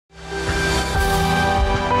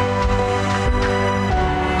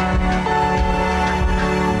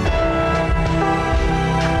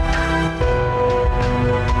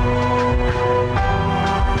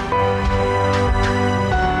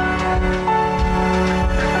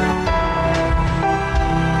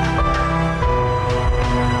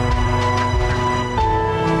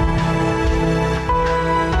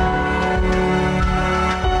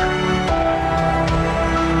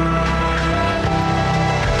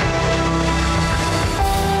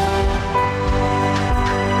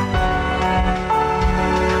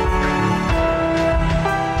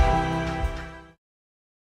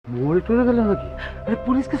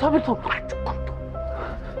পুলিশকে সবে তো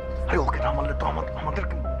আরে ওকে না মারলে তো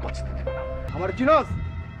আমাদেরকে বাঁচতে দেবে না। আমার চিনস?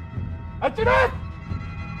 চিনস?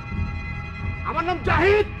 আমার নাম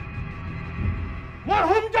জাহিদ,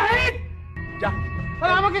 মরহুম জাহিদ। যা।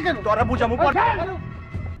 আরে আমাকে কেন? তোরা বুঝামু পর।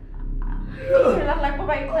 লাগবো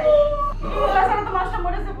ভাই ভাই। ওলা সারা তো মাস্টার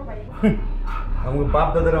মরে যাবো ভাই। আমার বাপ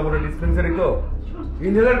দাদার আমার ডিসপেন্সারি তো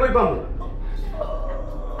ইনহেলার কই পাবো?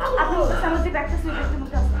 আপনি ওলা সারা যে ব্যাগটা সুইচের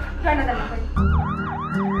মধ্যে আছে। ট্রাই না দেন ভাই।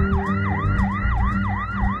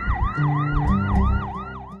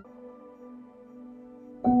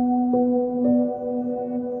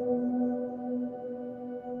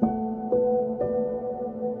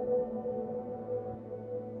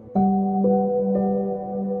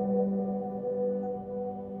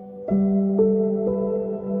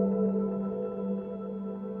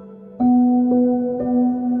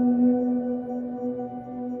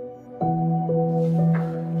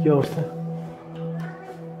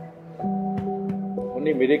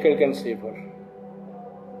 Only miracle can save her.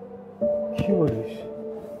 কি বলিস?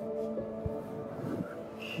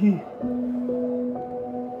 কি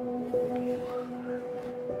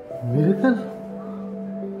মিরাকেল?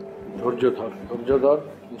 ধৈর্য ধর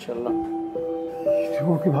ইনশাআল্লাহ।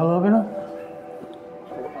 ও কি ভালো হবে না?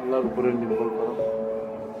 আল্লাহর উপরে নির্ভর করো।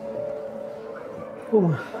 ও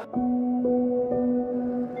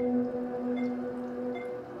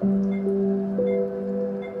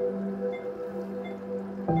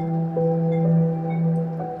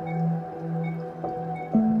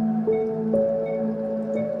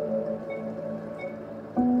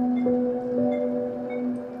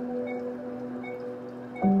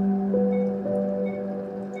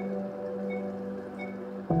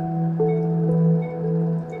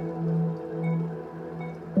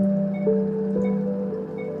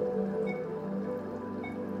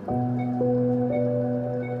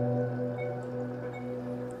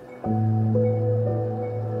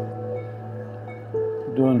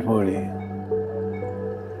don't worry.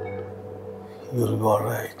 You'll be all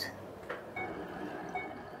right.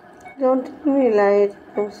 Don't tell me light,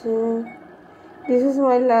 Hassan. This is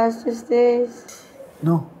my last stage.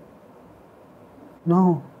 No. No.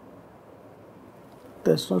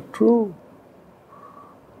 That's not true.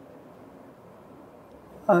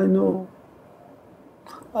 I know.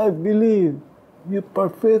 I believe you're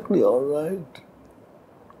perfectly all right.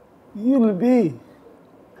 You'll be.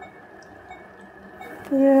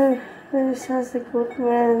 You're such a good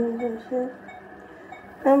man, Hassan.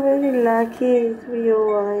 I'm very lucky to be your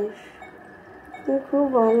wife. তুমি খুব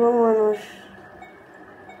ভালো মানুষ।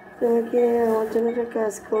 তুমি কি আমার জন্য একটা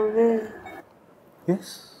কাজ করবে? Yes,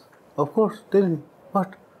 of course. Tell me.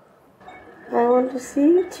 What? I want to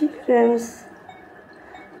see children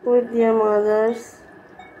with their mothers.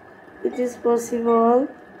 It is possible.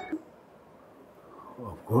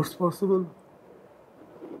 Of course possible.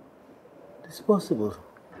 It's possible.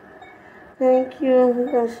 Thank you,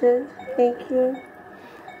 Hassan. Thank you.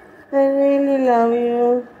 I really love you,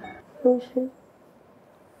 Hassan.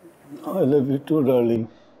 I love you too, darling.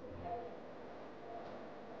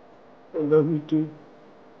 I love you too.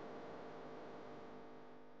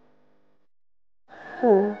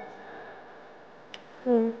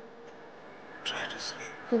 Try to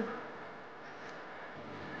sleep.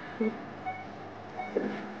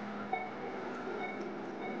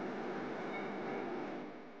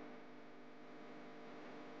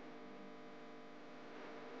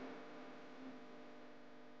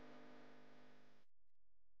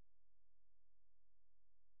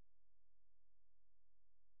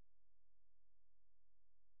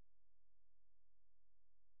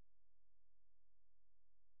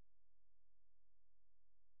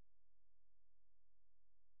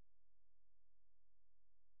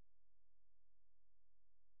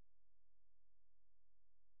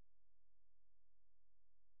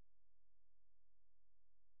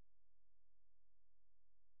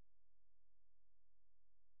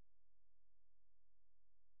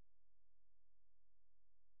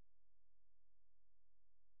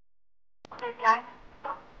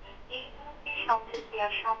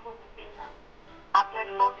 আপনার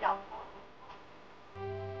phone lock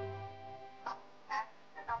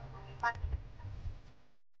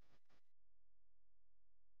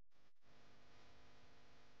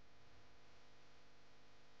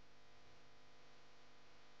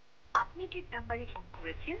আপনি যে নাম্বারে phone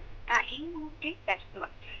করেছেন তা এই মুহূর্তে ব্যস্ত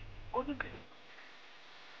আছে। অনুগ্রহ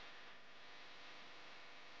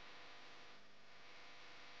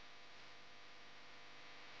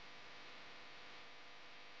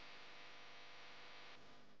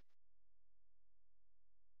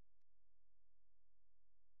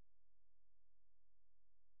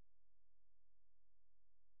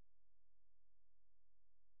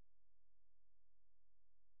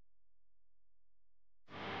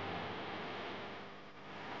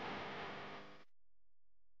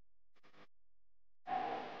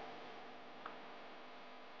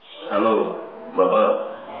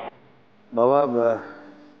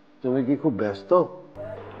তুমি কি খুব ব্যস্ত?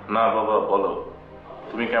 না বাবা, বলো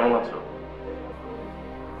তুমি কেমন আছো?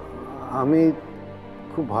 আমি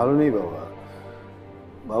খুব ভালো নেই বাবা।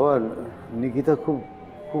 বাবা, নিকিতা খুব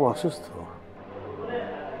খুব অসুস্থ।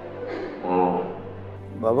 ও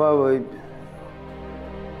বাবা, ওই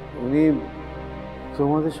উনি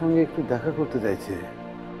তোমাদের সঙ্গে একটু দেখা করতে চাইছে।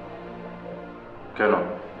 কেন?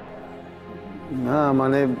 না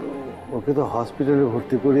মানে ওকে তো হসপিটালে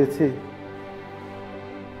ভর্তি করিয়েছি,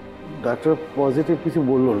 ডাক্তার পজিটিভ কিছু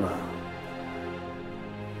বললো না।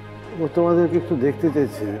 ও তোমাদেরকে একটু দেখতে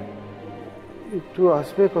চাইছে, একটু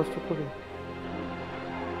আসবে কষ্ট করে?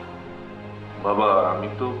 বাবা আমি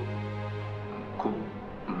তো খুব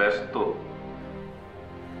ব্যস্ত।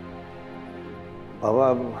 বাবা,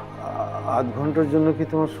 আধ ঘন্টার জন্য কি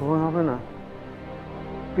তোমার সময় হবে না?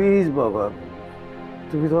 প্লিজ বাবা,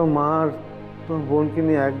 তুমি তোমার মা আর তোমার বোনকে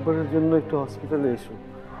নিয়ে একবারের জন্য একটু হসপিটালে এসো।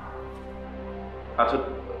 আচ্ছা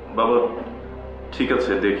বাবা, ঠিক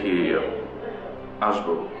আছে, দেখি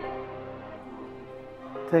আসবো।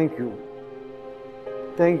 থ্যাংক ইউ,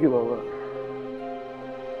 থ্যাংক ইউ বাবা।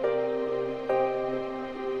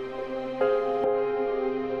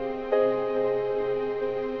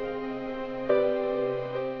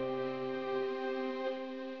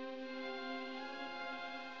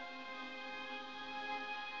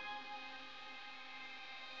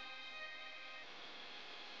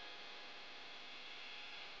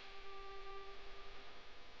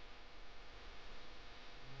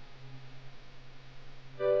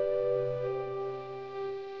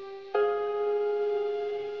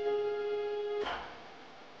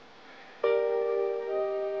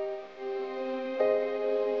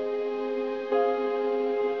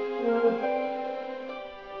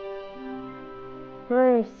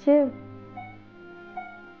 এসছে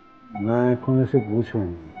না, এখন এসে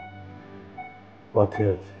পৌঁছয়নি, পথে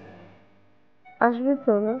আছে। আসবে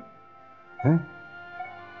তো না? হ্যাঁ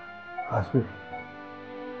আসবে।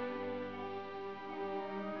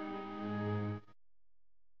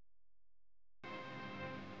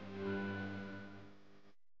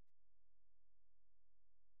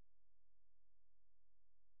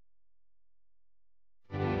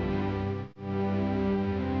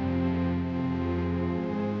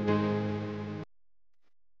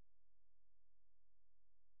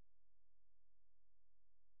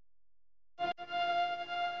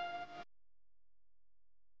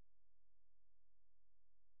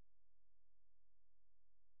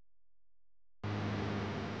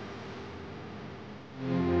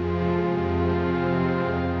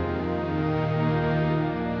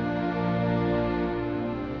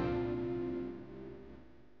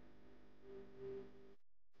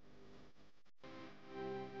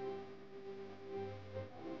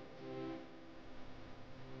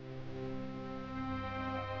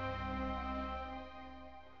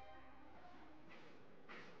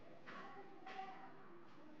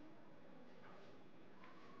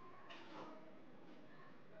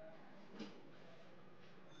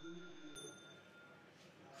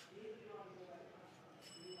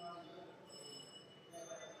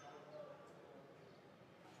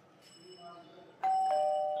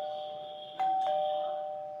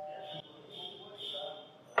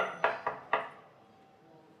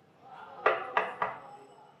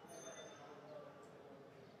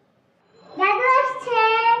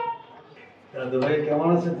 দাদু ভাই, কেমন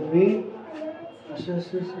আছো তুমি? আসো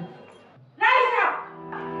আসো আসো।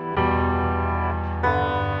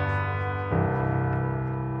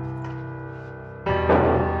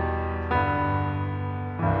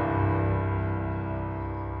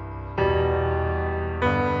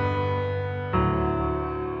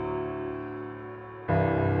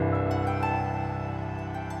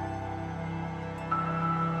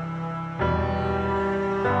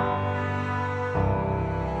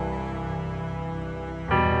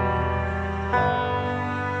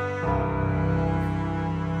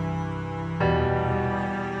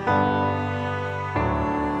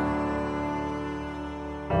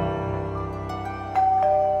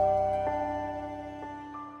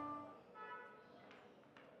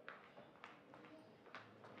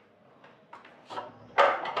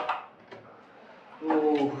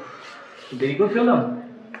 দেরি করে ফেললাম।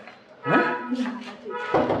 হ্যাঁ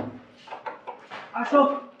আসো,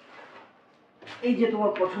 এই যে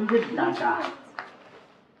তোমার পছন্দের ডাটা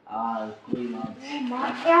আর কই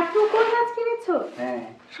মাছ। এত কই মাছ কিনেছো? হ্যাঁ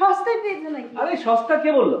সস্তায় পেয়েছো নাকি? আরে সস্তা কে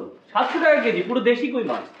বললো? 700 টাকা কেজি, পুরো দেশি কই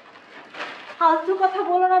মাছ। ফালতু কথা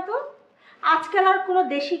বলো না তো, আজকাল আর কোনো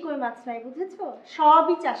দেশি কই মাছ নাই, বুঝেছো?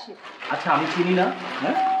 সবই চাষের। আচ্ছা আমি চিনি না।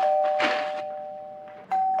 হ্যাঁ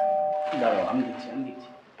দাঁড়াও, আমি দিচ্ছি।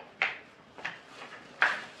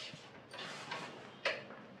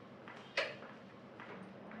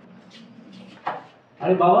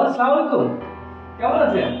 আরে বাবা, আসসালামু আলাইকুম। কেমন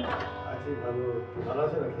আছেন? আছি ভালো। ভালো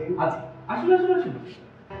আছে নাকি? আছি। আসুন আসুন আসুন।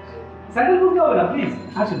 সাইকেল করতে হবে না, প্লিজ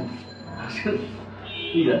আসুন আসুন।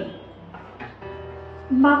 ঠিক আছে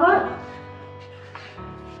বাবা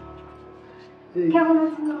কেমন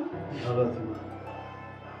আছেন? ভালো আছি মা।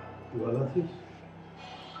 তুই ভালো আছিস?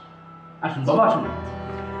 আসুন বাবা আসুন।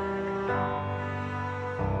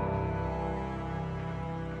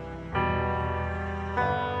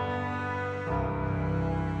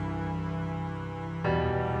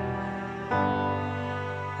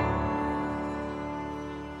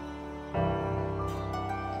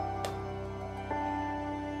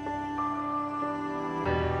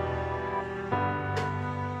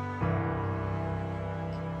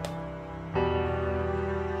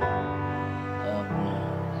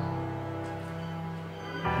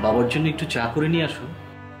 বাবার জন্য একটু চা করে নিয়ে আসুন।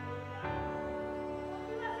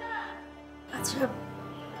 আচ্ছা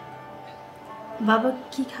বাবা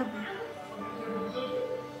কি খাবে?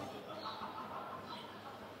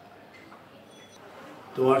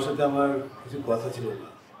 তোমার সাথে আমার কিছু কথা ছিল না।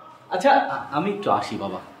 আচ্ছা আমি একটু আসি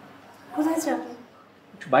বাবা। কোথায় যাবে?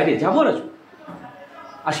 একটু বাইরে যাবো আর আসবো।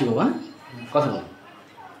 আসি বাবা, কথা বল।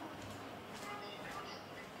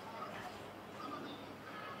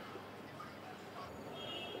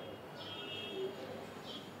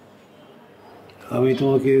 আমি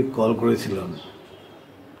তোমাকে কল করেছিলাম,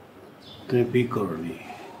 তুমি পিক করোনি।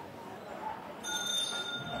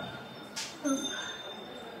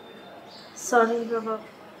 সরি বাবা,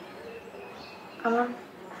 আমার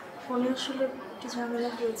ফোনে আসলে একটু ঝামেলা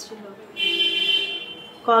হয়েছিল,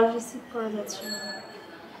 কল রিসিভ করা যাচ্ছিল না।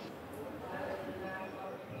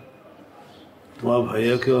 তোমার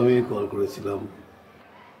ভাইয়াকেও আমি কল করেছিলাম,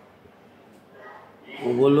 ও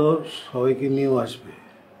বললো সবাইকে নিয়েও আসবে,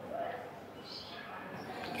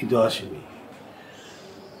 কিন্তু আসেনি।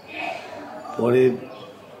 পরে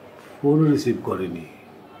ফোন রিসিভ করেনি,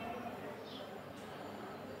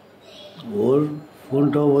 ওর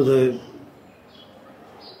ফোনটাও বোধহয়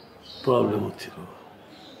প্রবলেম হচ্ছিল।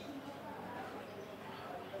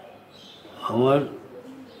 আমার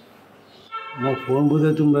ফোন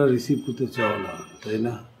বোধহয় তোমরা রিসিভ করতে চাও না, তাই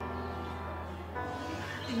না?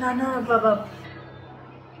 না না বাবা,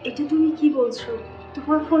 এটা তুমি কি বলছো?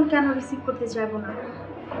 তোমার ফোন কেন রিসিভ করতে যাবো না?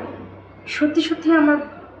 সত্যি সত্যি আমার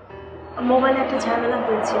মোবাইলে একটা ঝামেলা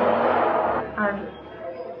হয়েছিল, আর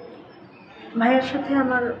ভাইয়ের সাথে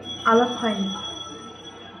আমার আলাপ হয়নি।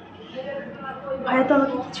 ভাইয়া তো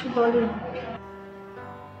আমাকে কিছু বলেনি।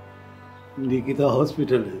 নিকিতা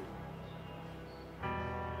হসপিটালে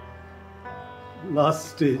লাস্ট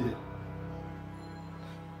স্টেজে,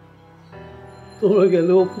 তোমরা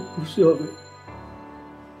গেলেও খুব খুশি হবে।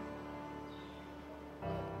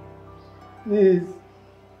 প্লিজ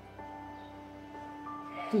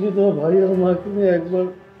তুমি তোমার ভাই আর মাকে নিয়ে একবার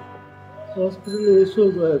হসপিটালে এসো,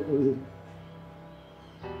 দয়া করে।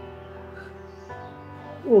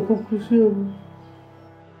 ও খুব খুশি হবে।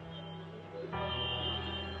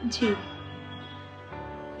 জি,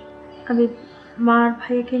 আমি মা আর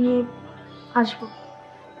ভাইকে নিয়ে আসবো,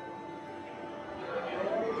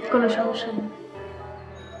 কোনো সমস্যা নেই।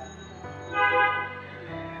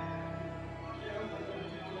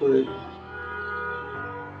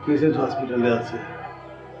 পেশেন্ট হসপিটালে আছে,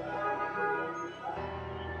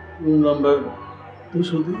 রুম নাম্বার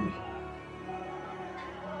 202।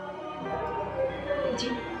 জি,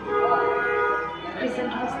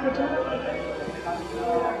 পেশেন্ট হসপিটাল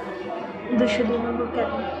 202 নম্বর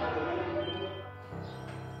ক্যাবিন।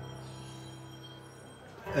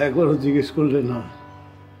 একবারও জিজ্ঞেস করলে না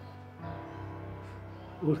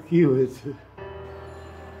ওর কি হয়েছে?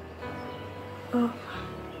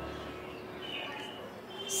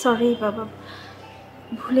 সরি বাবা,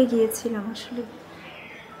 ভুলে গিয়েছিলাম আসলে।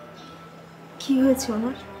 কি হয়েছে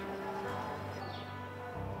ওনার?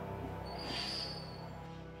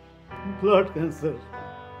 Blood cancer.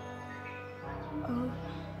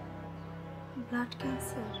 Blood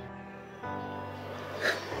cancer?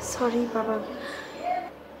 Sorry বাবা,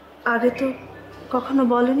 আগে তো কখনো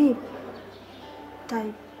বলেনি, তাই।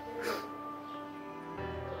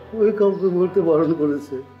 ওই কাউকে বলতে বারণ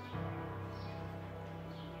করেছে,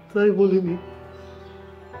 তাই বলিনি।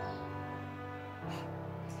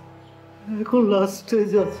 এখন লাস্ট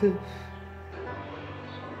স্টেজ আছে,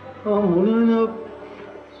 আমার মনে হয় না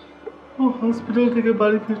ও হসপিটাল থেকে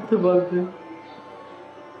বাড়ি ফিরতে পারবে।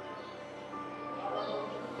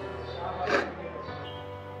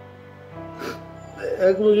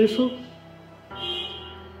 একবার এসো,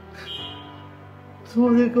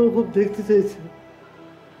 তোমাদেরকেও খুব দেখতে চাইছে।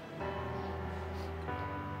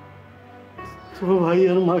 তোমার ভাই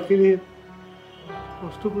আর মাকে নিয়ে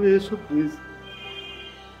কষ্ট করে এসো প্লিজ।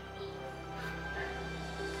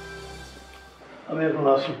 আমি এখন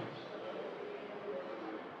আসি।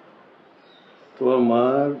 তোমার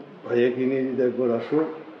মার ভাইয়াকে নিয়ে যদি একবার আসো,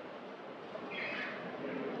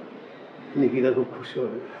 নিকিতা খুব খুশি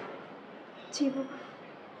হবে। জি বাবা,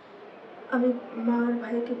 আমি মা আর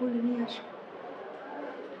ভাইকে বলে নিয়ে আসবো।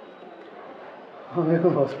 আমি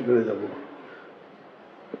এখন হসপিটালে যাব,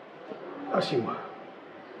 আসি মা।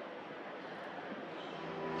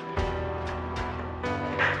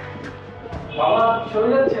 বাবা চলে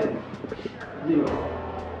যাচ্ছেন? জি বাবা।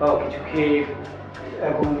 বাবা কিছু খেয়ে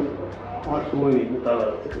এখন আমার সময় নেই, তারা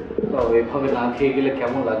আছে। বাবা এভাবে না খেয়ে গেলে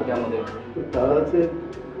কেমন লাগবে আমাদের? তারা আছে,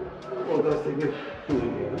 ওর কাছ থেকে শুনে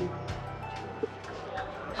নিয়ে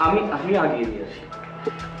আমি আগিয়ে দিয়ে আসি।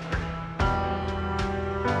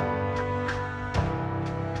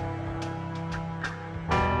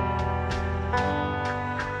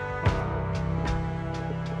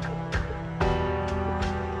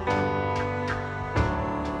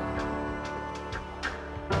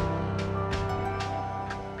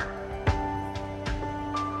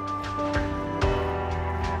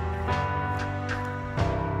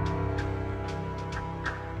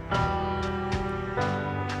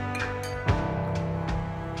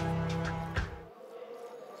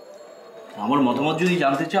 আমার মতামত যদি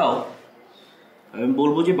জানতে চাও, আমি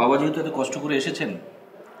বলবো যে বাবা যেহেতু এত কষ্ট করে এসেছেন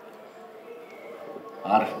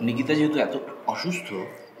আর নিকিতা যেহেতু এত অসুস্থ,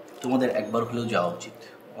 তোমাদের একবার হলেও যাওয়া উচিত,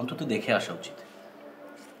 অন্তত দেখে আসা উচিত।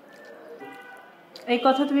 এই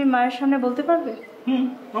কথা তুমি মায়ের সামনে বলতে পারবে?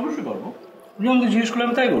 অবশ্যই পারবো। তুমি আমাকে জিজ্ঞেস করলে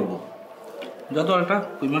আমি তাই করবো। যত একটা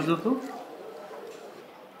কই মাছ ধরতো।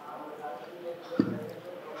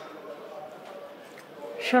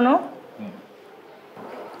 শোনো,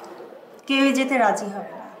 কেউই যেতে রাজি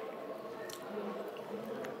হবে না।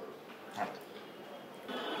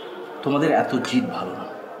 তোমাদের এত জিদ ভালো না।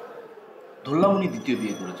 ধরলাম উনি দ্বিতীয়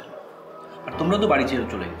বিয়ে করেছেন, আর তোমরা তো বাড়ি ছেড়ে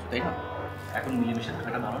চলে গেছো, তাই না? এখন মিলেমিশে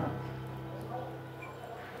থাকাটা ভালো না?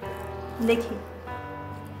 দেখি,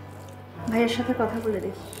 ভাইয়ের সাথে কথা বলে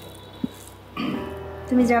দেখি।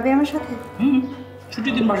 তুমি যাবে আমার সাথে?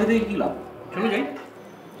 ছুটির দিন বাসা থেকে কি লাভ, চলে যাই।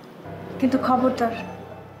 কিন্তু খবরদার,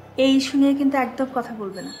 এই ইস্যু নিয়ে কিন্তু একদম কথা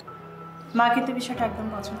বলবে না। মা কিন্তু বিষয়টা একদম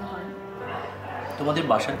পছন্দ করে না। তোমাদের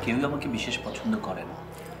বাসার কেউই আমাকে বিশেষ পছন্দ করে না,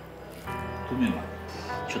 তুমি না।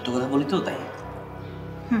 সত্য কথা বলি তো, তাই।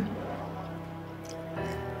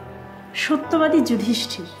 সত্যবাদী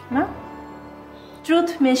যুধিষ্ঠির না, ট্রুথ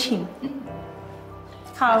মেশিন।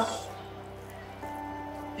 খাও।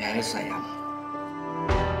 Yes, I am.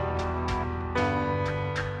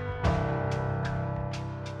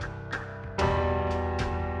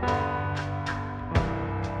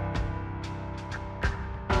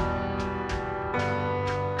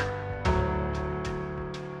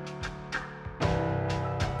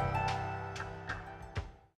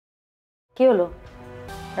 কি হলো,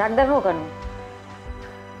 রাগ দেখাও কেন?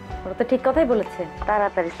 ওরা তো ঠিক কথাই বলেছে,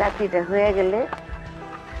 তাড়াতাড়ি চাকরিটা হয়ে গেলে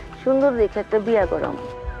সুন্দর দেখে একটা বিয়া করাম।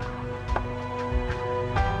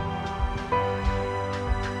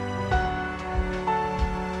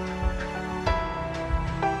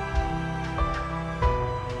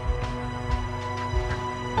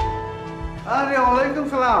 আরে ওয়ালাইকুম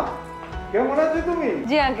সালাম, কেমন আছো তুমি?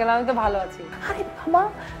 জি আঙ্কেল, আমি তো ভালো আছি। আরে বাবা,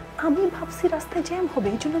 আমি ভাবছি রাস্তায় জ্যাম হবে,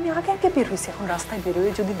 এই জন্য আমি আগে আগে বের হয়েছি। এখন রাস্তায়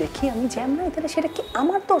বেরোয় যদি দেখি আমি জ্যাম নাই, তাহলে সেটা কি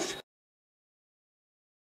আমার দোষ?